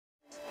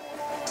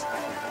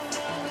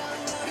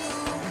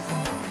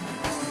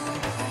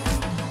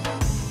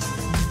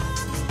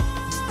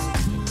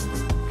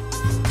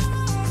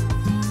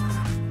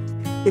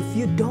If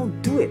you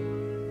don't do it,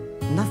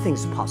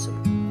 nothing's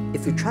possible.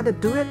 If you try to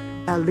do it,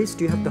 at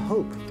least you have the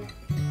hope.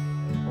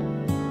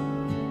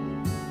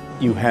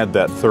 You had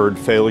that third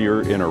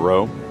failure in a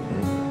row.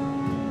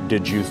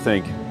 Did you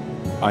think,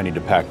 I need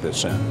to pack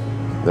this in?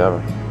 Never.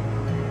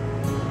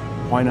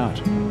 Why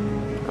not?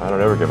 I don't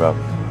ever give up.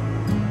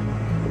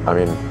 I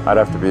mean, I'd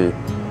have to be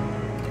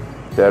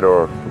dead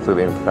or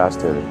completely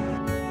incapacitated.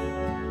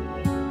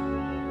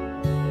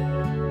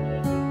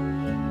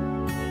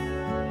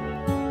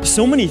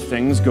 So many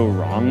things go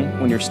wrong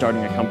when you're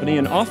starting a company,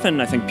 and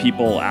often I think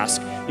people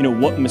ask,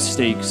 what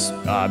mistakes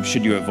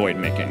should you avoid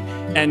making?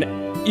 And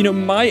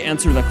my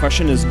answer to that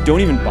question is don't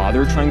even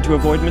bother trying to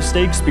avoid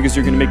mistakes, because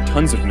you're going to make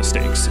tons of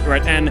mistakes,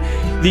 right? And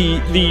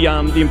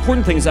the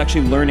important thing is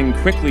actually learning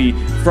quickly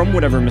from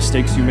whatever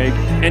mistakes you make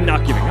and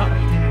not giving up,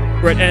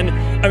 right? And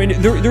I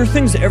mean, there are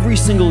things every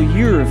single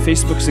year of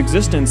Facebook's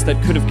existence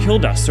that could have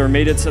killed us or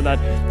made it so that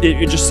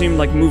it just seemed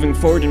like moving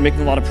forward and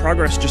making a lot of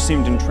progress just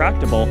seemed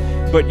intractable.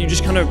 But you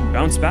just kind of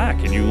bounce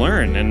back and you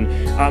learn,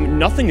 and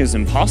nothing is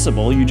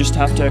impossible. You just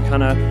have to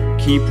kind of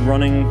keep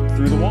running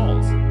through the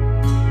walls.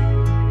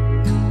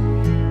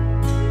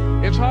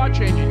 It's hard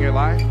changing your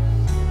life.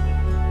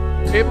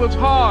 It was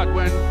hard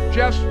when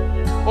just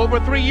over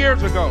 3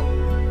 years ago,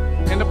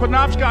 in the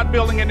Penobscot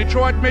building in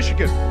Detroit,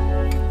 Michigan,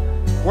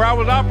 where I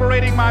was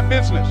operating my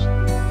business,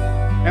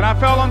 and I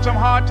fell on some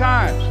hard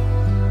times,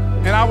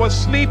 and I was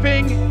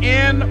sleeping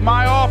in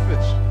my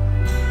office.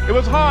 It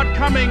was hard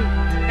coming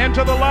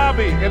into the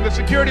lobby, and the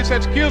security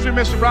said, "Excuse me,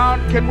 Mr.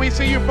 Brown, can we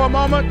see you for a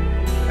moment?"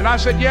 And I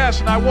said, "Yes,"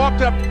 and I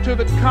walked up to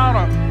the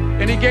counter,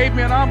 and he gave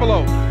me an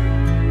envelope.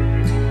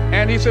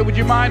 And he said, "Would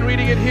you mind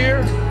reading it here?"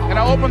 And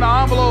I opened the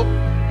envelope,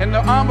 and the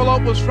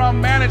envelope was from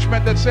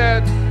management that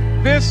said,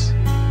 "This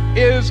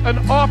is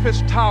an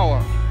office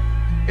tower.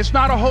 It's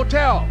not a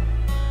hotel.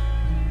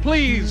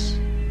 Please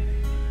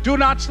do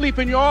not sleep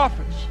in your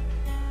office."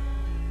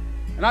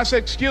 And I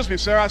said, "Excuse me,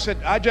 sir." I said,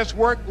 "I just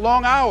work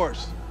long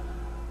hours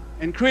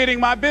in creating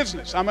my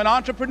business. I'm an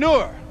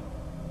entrepreneur.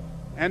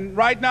 And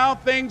right now,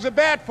 things are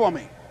bad for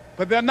me.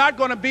 But they're not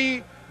going to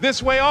be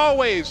this way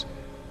always.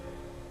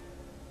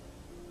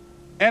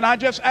 And I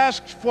just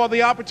asked for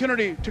the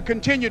opportunity to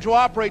continue to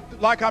operate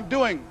like I'm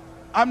doing.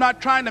 I'm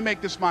not trying to make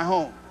this my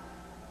home."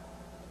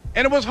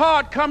 And it was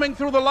hard coming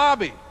through the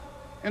lobby.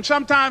 And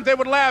sometimes they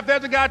would laugh.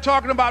 There's a guy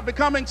talking about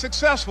becoming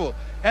successful.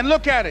 And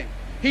look at him.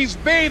 He's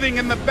bathing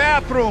in the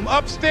bathroom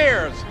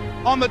upstairs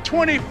on the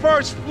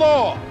 21st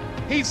floor.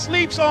 He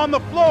sleeps on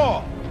the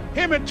floor.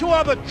 Him and 2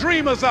 other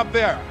dreamers up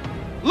there.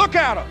 Look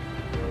at him.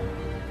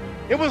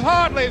 It was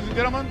hard, ladies and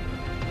gentlemen,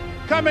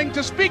 coming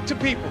to speak to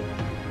people.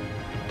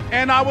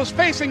 And I was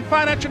facing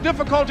financial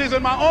difficulties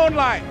in my own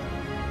life.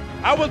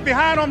 I was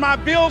behind on my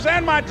bills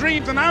and my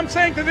dreams, and I'm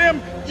saying to them,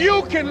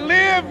 you can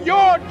live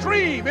your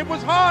dream. It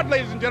was hard,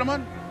 ladies and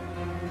gentlemen.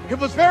 It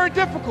was very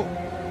difficult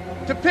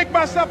to pick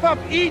myself up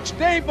each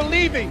day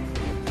believing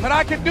that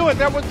I could do it.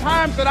 There were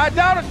times that I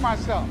doubted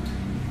myself.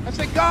 I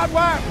said, "God,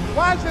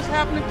 why is this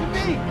happening to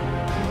me?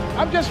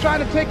 I'm just trying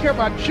to take care of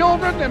my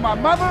children and my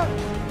mother.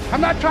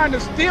 I'm not trying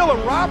to steal or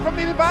rob from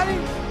anybody.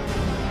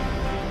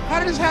 How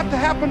did this have to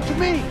happen to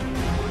me?"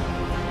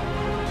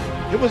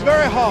 It was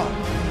very hard.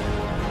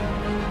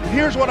 And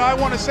here's what I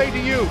want to say to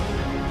you.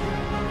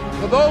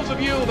 For those of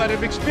you that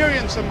have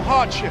experienced some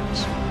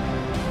hardships,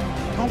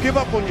 don't give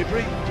up on your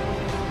dream.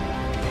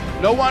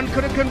 No one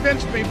could have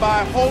convinced me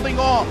by holding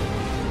on,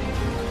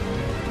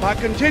 by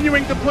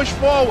continuing to push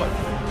forward,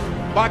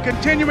 by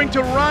continuing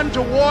to run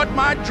toward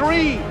my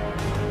dream,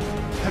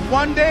 that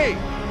one day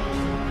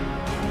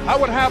I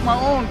would have my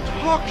own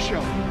talk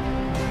show.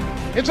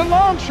 It's a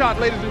long shot,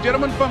 ladies and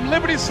gentlemen, from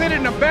Liberty City,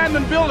 an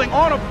abandoned building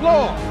on a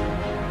floor,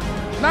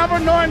 never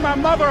knowing my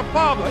mother or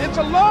father. It's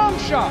a long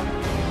shot.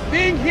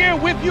 Being here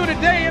with you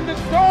today in this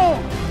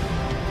dome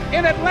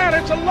in Atlanta,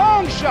 it's a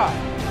long shot.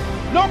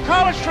 No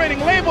college training,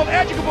 labeled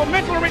educable,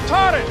 mentally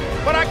retarded,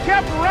 but I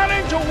kept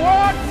running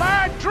toward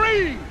my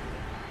dream.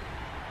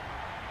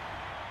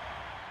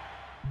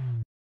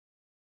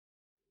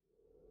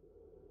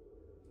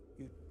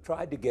 You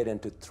tried to get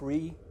into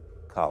 3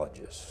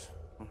 colleges.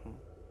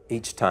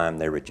 Each time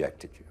they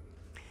rejected you.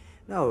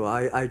 No,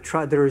 I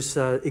tried. There's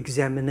an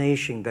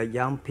examination that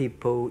young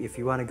people, if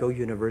you want to go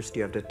university,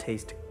 you have to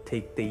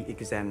take the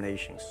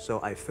examinations. So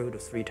I failed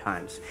 3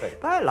 times. Right.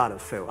 But a lot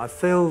of fail. I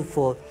failed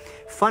for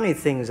funny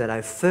things that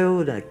I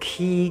failed a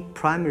key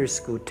primary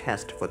school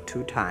test for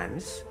 2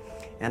 times.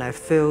 And I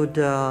failed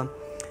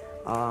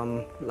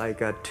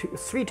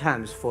 3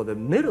 times for the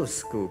middle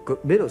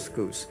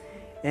schools.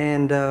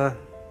 And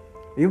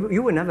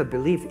you will never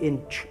believe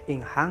in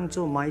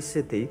Hangzhou, my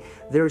city,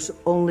 there's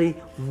only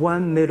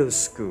 1 middle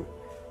school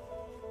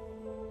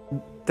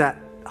that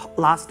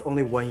lasts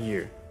only 1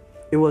 year.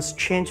 It was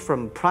changed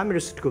from primary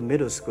school to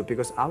middle school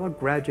because our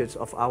graduates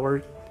of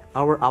our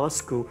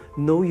school,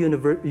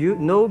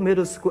 no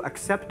middle school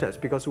accept us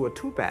because we were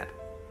too bad.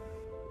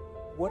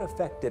 What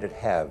effect did it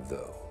have,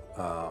 though,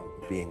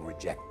 being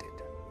rejected?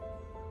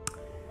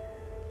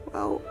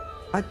 Well,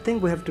 I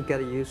think we have to get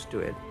used to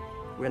it.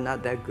 We're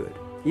not that good.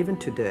 Even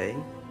today,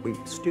 we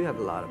still have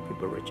a lot of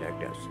people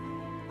reject us.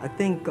 I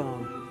think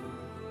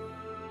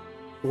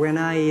when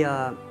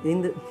I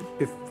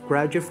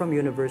graduate from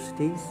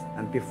universities,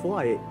 and before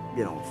I,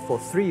 for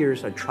 3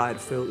 years I tried to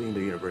fill in the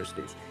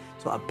universities.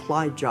 So I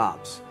applied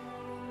jobs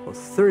for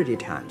 30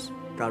 times,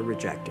 got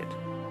rejected.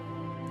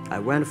 I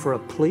went for a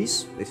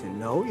police, they said,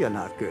 no, you're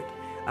not good.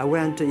 I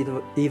went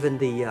to even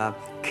the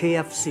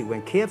KFC,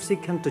 when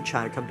KFC came to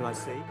China, come to my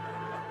city,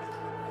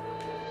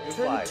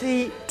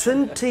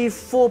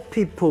 24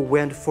 people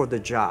went for the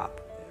job.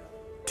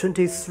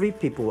 23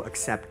 people were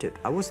accepted.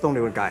 I was the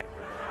only one guy.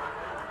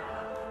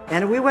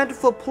 And we went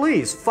for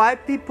police.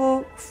 5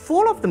 people,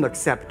 4 of them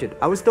accepted.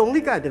 I was the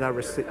only guy that did not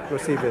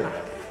receive it.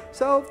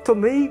 So to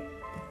me,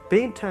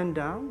 being turned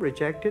down,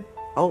 rejected.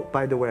 Oh,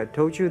 by the way, I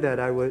told you that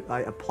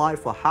I applied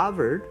for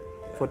Harvard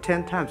for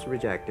 10 times,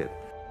 rejected.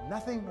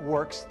 Nothing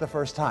works the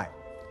first time.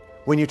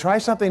 When you try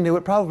something new,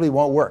 it probably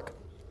won't work.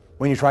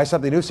 When you try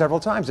something new several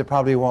times, it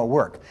probably won't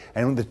work.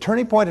 And the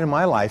turning point in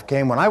my life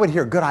came when I would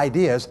hear good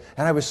ideas,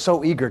 and I was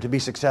so eager to be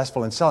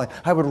successful in selling.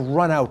 I would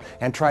run out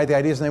and try the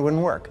ideas, and they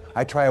wouldn't work.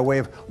 I'd try a way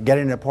of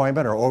getting an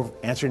appointment or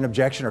answering an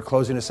objection or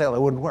closing a sale.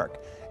 It wouldn't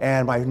work.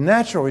 And my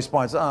natural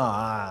response, and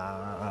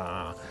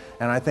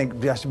I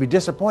think just to be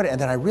disappointed. And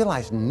then I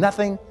realized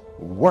nothing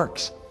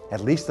works,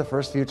 at least the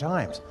first few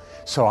times.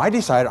 So I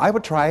decided I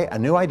would try a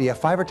new idea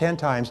 5 or 10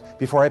 times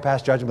before I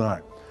passed judgment on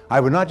it. I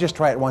would not just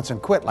try it once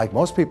and quit like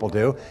most people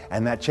do,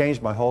 and that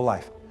changed my whole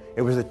life.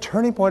 It was a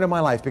turning point in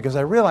my life because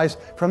I realized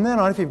from then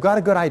on, if you've got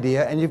a good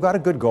idea and you've got a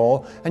good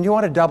goal and you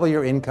want to double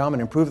your income and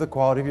improve the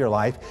quality of your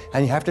life,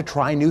 and you have to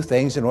try new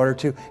things in order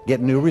to get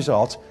new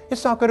results,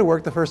 it's not going to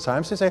work the first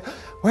time. So you say,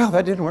 well,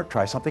 that didn't work,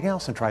 try something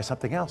else and try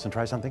something else and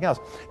try something else.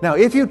 Now,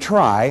 if you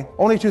try,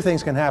 only 2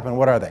 things can happen.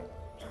 What are they?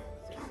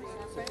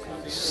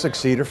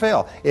 Succeed or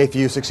fail. If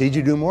you succeed,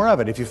 you do more of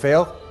it. If you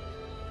fail,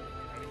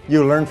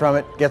 you learn from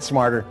it, get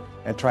smarter,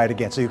 and try it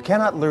again. So you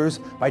cannot lose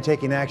by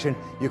taking action.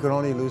 You can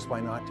only lose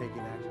by not taking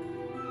action.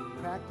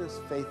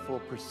 Practice faithful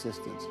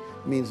persistence.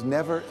 It means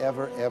never,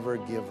 ever, ever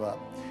give up.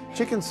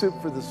 Chicken Soup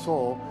for the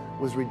Soul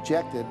was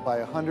rejected by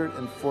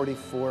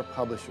 144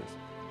 publishers.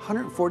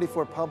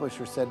 144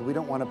 publishers said, we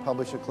don't want to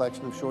publish a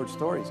collection of short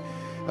stories.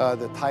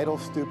 The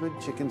title's stupid,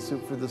 Chicken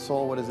Soup for the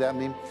Soul. What does that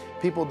mean?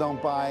 People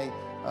don't buy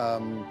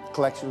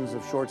collections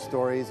of short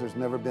stories. There's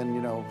never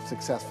been,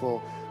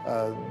 successful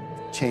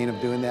chain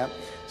of doing that.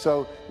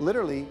 So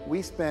literally,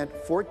 we spent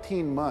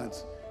 14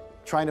 months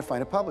trying to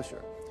find a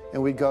publisher.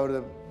 And we'd go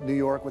to New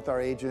York with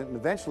our agent, and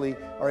eventually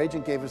our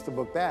agent gave us the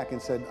book back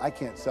and said, I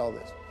can't sell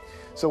this.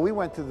 So we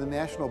went to the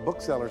National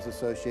Booksellers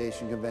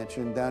Association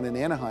convention down in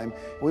Anaheim.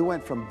 We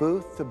went from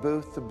booth to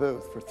booth to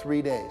booth for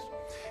 3 days.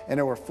 And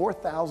there were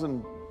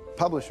 4,000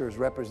 publishers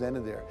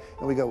represented there.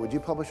 And we go, would you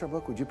publish our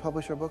book? Would you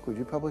publish our book? Would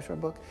you publish our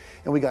book?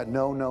 And we got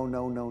no, no,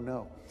 no, no,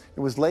 no. It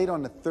was late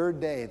on the 3rd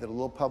day that a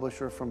little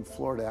publisher from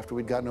Florida, after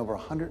we'd gotten over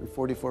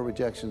 144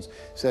 rejections,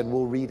 said,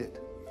 we'll read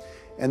it.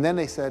 And then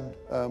they said,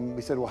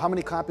 we said, well, how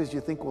many copies do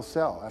you think we'll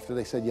sell? After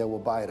they said, yeah, we'll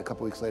buy it. A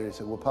couple weeks later, they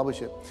said, we'll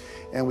publish it.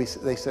 And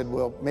they said,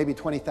 well, maybe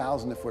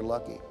 20,000 if we're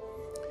lucky.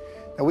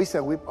 And we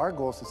said, our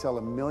goal is to sell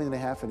 1.5 million in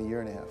a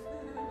year and a half.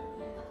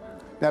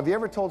 Now, have you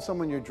ever told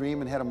someone your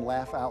dream and had them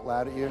laugh out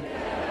loud at you?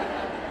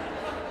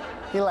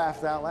 He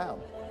laughed out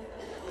loud.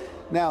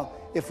 Now,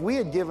 if we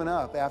had given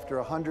up after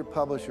 100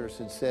 publishers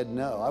had said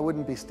no, I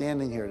wouldn't be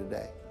standing here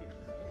today.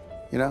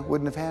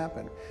 Wouldn't have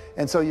happened.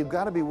 And so you've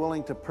got to be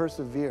willing to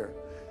persevere.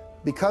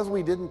 Because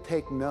we didn't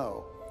take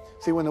no.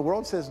 See, when the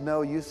world says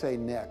no, you say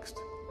next.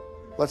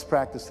 Let's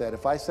practice that.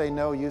 If I say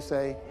no, you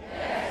say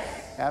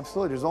yes.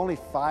 Absolutely. There's only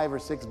 5 or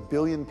 6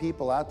 billion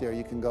people out there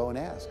you can go and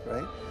ask,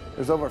 right?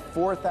 There's over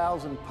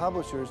 4,000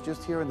 publishers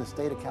just here in the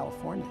state of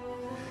California.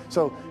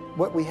 So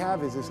what we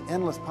have is this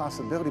endless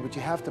possibility, but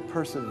you have to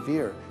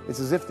persevere. It's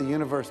as if the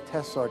universe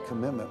tests our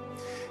commitment.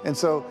 And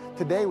so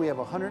today we have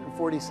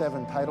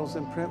 147 titles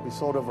in print. We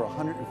sold over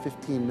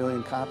 115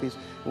 million copies.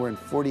 We're in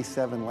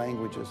 47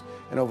 languages.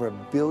 And over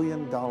 $1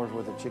 billion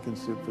worth of Chicken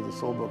Soup for the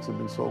Soul books have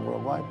been sold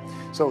worldwide.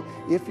 So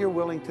if you're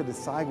willing to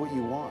decide what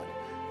you want,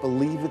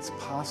 believe it's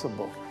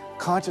possible,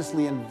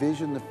 consciously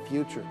envision the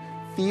future,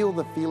 feel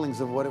the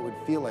feelings of what it would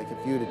feel like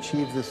if you had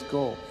achieved this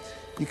goal,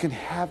 you can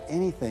have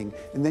anything,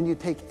 and then you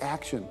take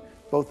action,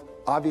 both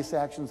obvious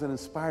actions and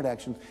inspired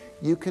actions.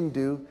 You can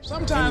do.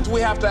 Sometimes we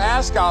have to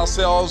ask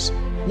ourselves,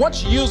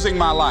 what's using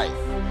my life?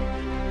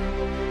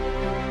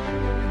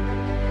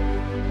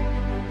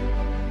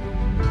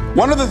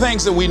 One of the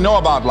things that we know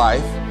about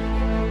life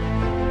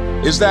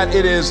is that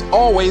it is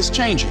always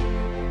changing.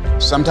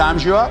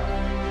 Sometimes you're up,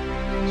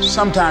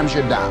 sometimes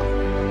you're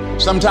down.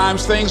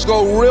 Sometimes things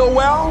go real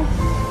well,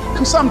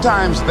 and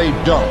sometimes they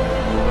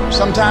don't.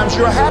 Sometimes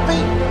you're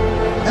happy,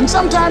 and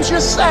sometimes you're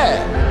sad.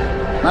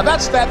 Now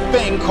that's that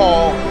thing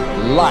called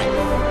life.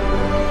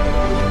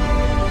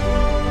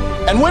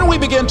 And when we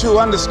begin to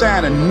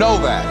understand and know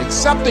that,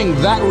 accepting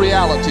that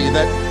reality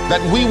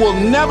that we will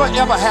never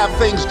ever have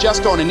things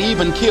just on an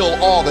even keel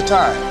all the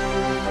time,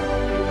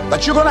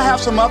 that you're going to have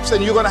some ups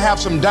and you're going to have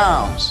some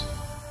downs.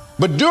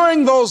 But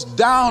during those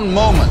down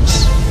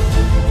moments,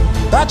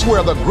 That's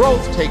where the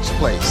growth takes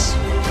place.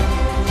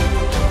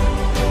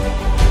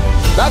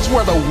 That's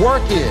where the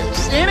work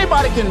is.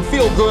 Anybody can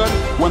feel good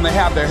when they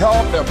have their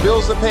health, their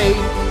bills are paid,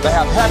 they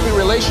have happy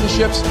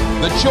relationships,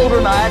 the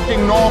children are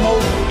acting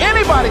normal.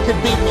 Anybody can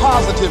be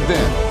positive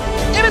then.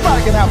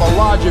 Anybody can have a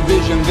larger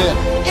vision then.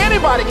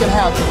 Anybody can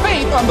have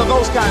faith under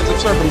those kinds of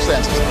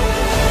circumstances.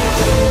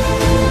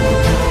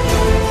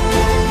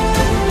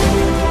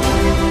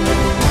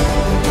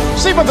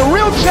 See, but the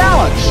real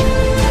challenge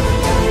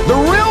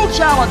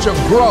of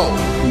growth,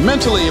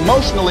 mentally,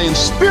 emotionally, and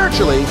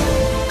spiritually,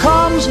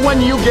 comes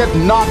when you get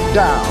knocked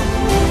down.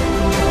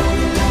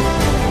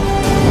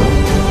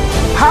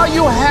 How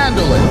you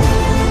handle it,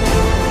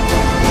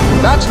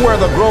 that's where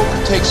the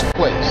growth takes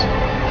place.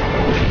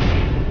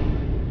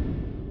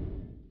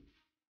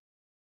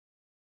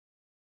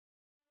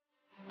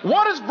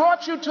 What has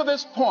brought you to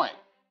this point?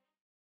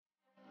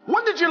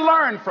 What did you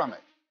learn from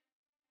it?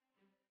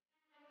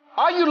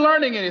 Are you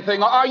learning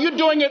anything, or are you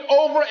doing it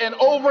over and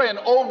over and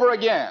over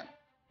again?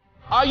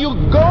 Are you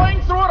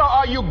going through it, or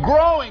are you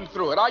growing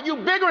through it? Are you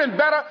bigger and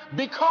better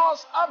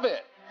because of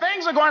it?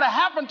 Things are going to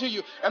happen to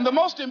you, and the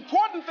most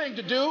important thing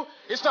to do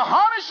is to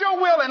harness your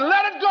will and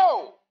let it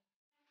go.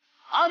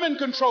 I'm in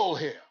control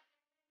here.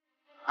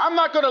 I'm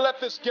not going to let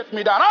this get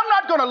me down. I'm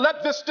not going to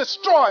let this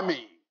destroy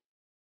me.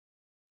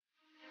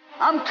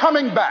 I'm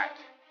coming back,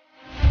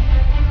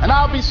 and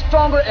I'll be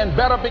stronger and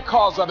better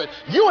because of it.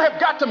 You have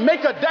got to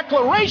make a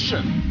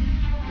declaration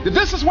that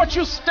this is what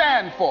you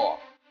stand for.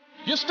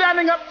 You're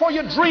standing up for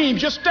your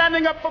dreams. You're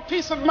standing up for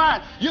peace of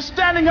mind. You're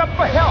standing up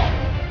for health.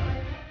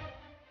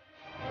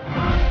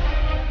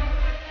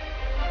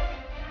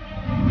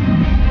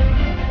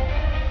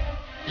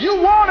 You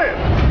want it,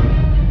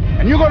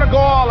 and you're going to go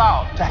all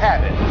out to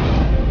have it.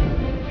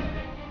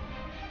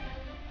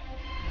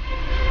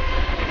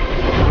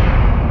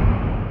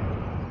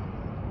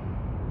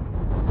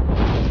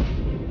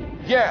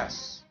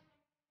 Yes,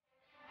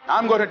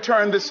 I'm going to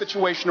turn this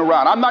situation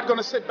around. I'm not going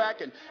to sit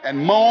back and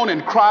moan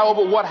and cry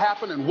over what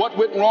happened and what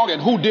went wrong and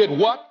who did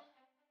what.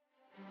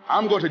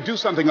 I'm going to do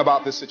something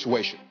about this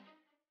situation.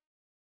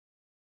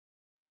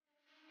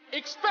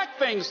 Expect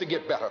things to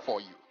get better for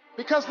you,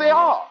 because they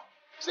are.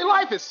 See,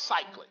 life is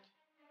cyclic.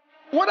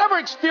 Whatever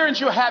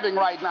experience you're having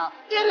right now,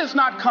 it has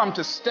not come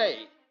to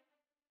stay.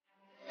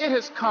 It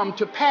has come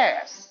to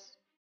pass.